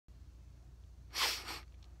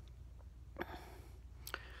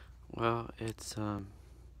Well, it's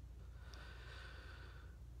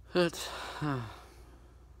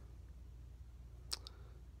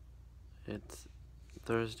it's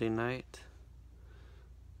Thursday night,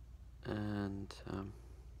 and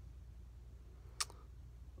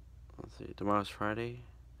let's see, tomorrow's Friday.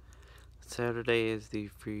 Saturday is the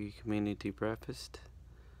free community breakfast.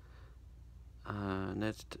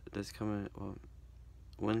 Next, this coming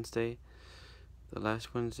Wednesday, the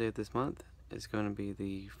last Wednesday of this month, is going to be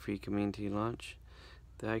the free community lunch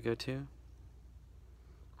that I go to.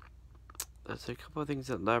 There's a couple of things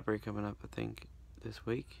at the library coming up, I think, this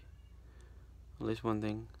week. At least one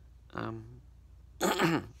thing. And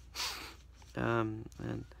I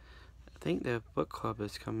think the book club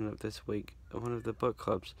is coming up this week. One of the book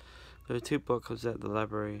clubs. There are two book clubs at the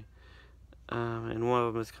library. And one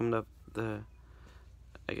of them is coming up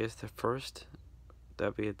I guess the first.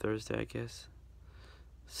 That'd be a Thursday, I guess.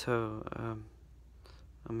 So, I'm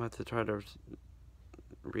about to try to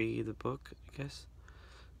read the book, I guess.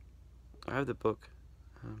 I have the book.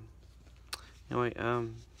 Anyway,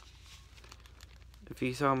 if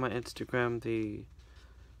you saw on my Instagram, the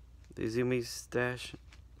Zoomies stash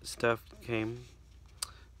stuff came.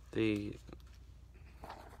 And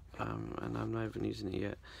I'm not even using it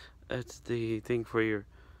yet. It's the thing for your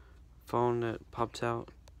phone that pops out.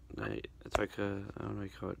 It's like I don't know what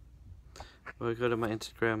you call it. Well, go to my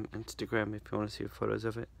Instagram if you want to see photos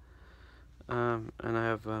of it. And I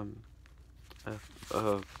have a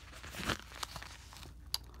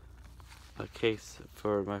case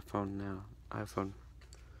for my phone now, iPhone.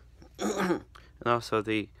 And also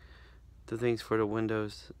the things for the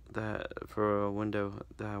windows for a window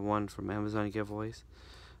that I won from Amazon giveaways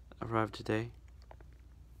arrived today.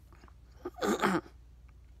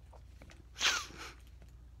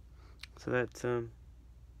 So that's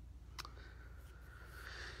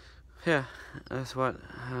yeah, that's what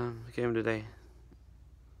came today.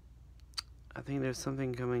 I think there's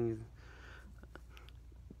something coming.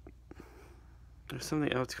 There's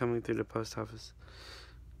something else coming through the post office,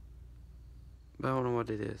 but I don't know what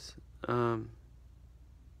it is. I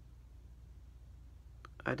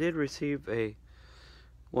did receive a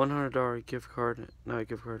 $100 gift card, not a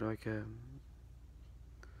gift card, like a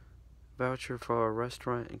voucher for a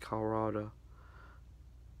restaurant in Colorado.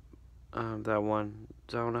 That I won.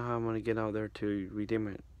 So I don't know how I'm gonna get out there to redeem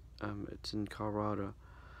it. It's in Colorado.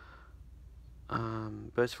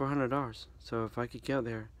 But it's for $100. So if I could get out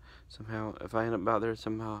there somehow, if I end up out there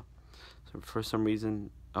somehow, so for some reason,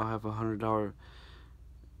 I'll have a $100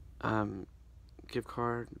 gift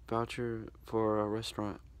card voucher for a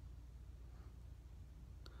restaurant.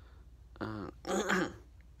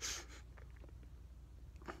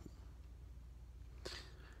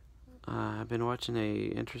 I've been watching a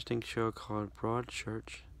interesting show called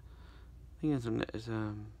Broadchurch. I think it's what is it?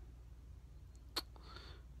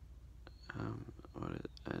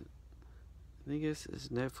 I think it's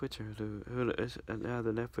Netflix or Hulu. It's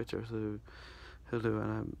the Netflix or Hulu,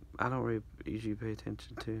 and I don't really usually pay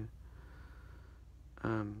attention to.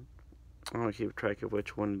 I don't keep track of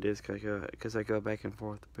which one it is because I go back and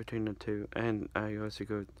forth between the two, and I also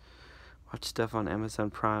go watch stuff on Amazon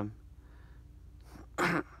Prime.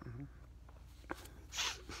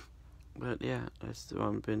 But yeah, that's what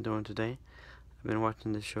I've been doing today. I've been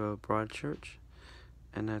watching the show Broadchurch,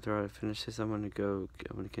 and after I finish this, I'm gonna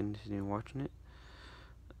continue watching it.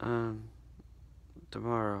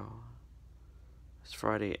 Tomorrow, it's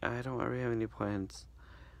Friday. I don't really have any plans.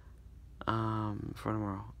 For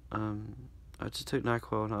tomorrow. I just took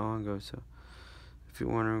NyQuil not long ago, so if you're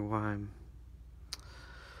wondering why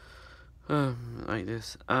I'm like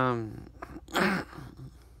this,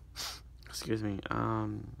 excuse me.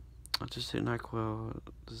 I just took NyQuil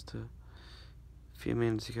just a few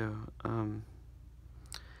minutes ago.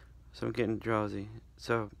 So I'm getting drowsy.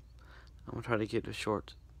 So I'm gonna try to get this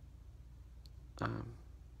short. I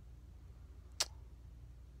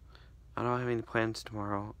don't have any plans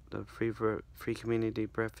tomorrow. The free community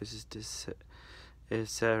breakfast is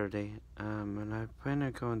Saturday. And I plan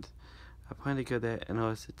to go there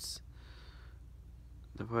unless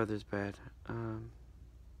the weather's bad.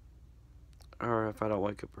 Or if I don't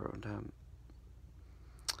wake up around time.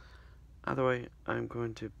 Either way, I'm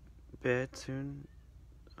going to bed soon.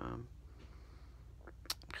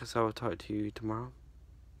 Because I will talk to you tomorrow.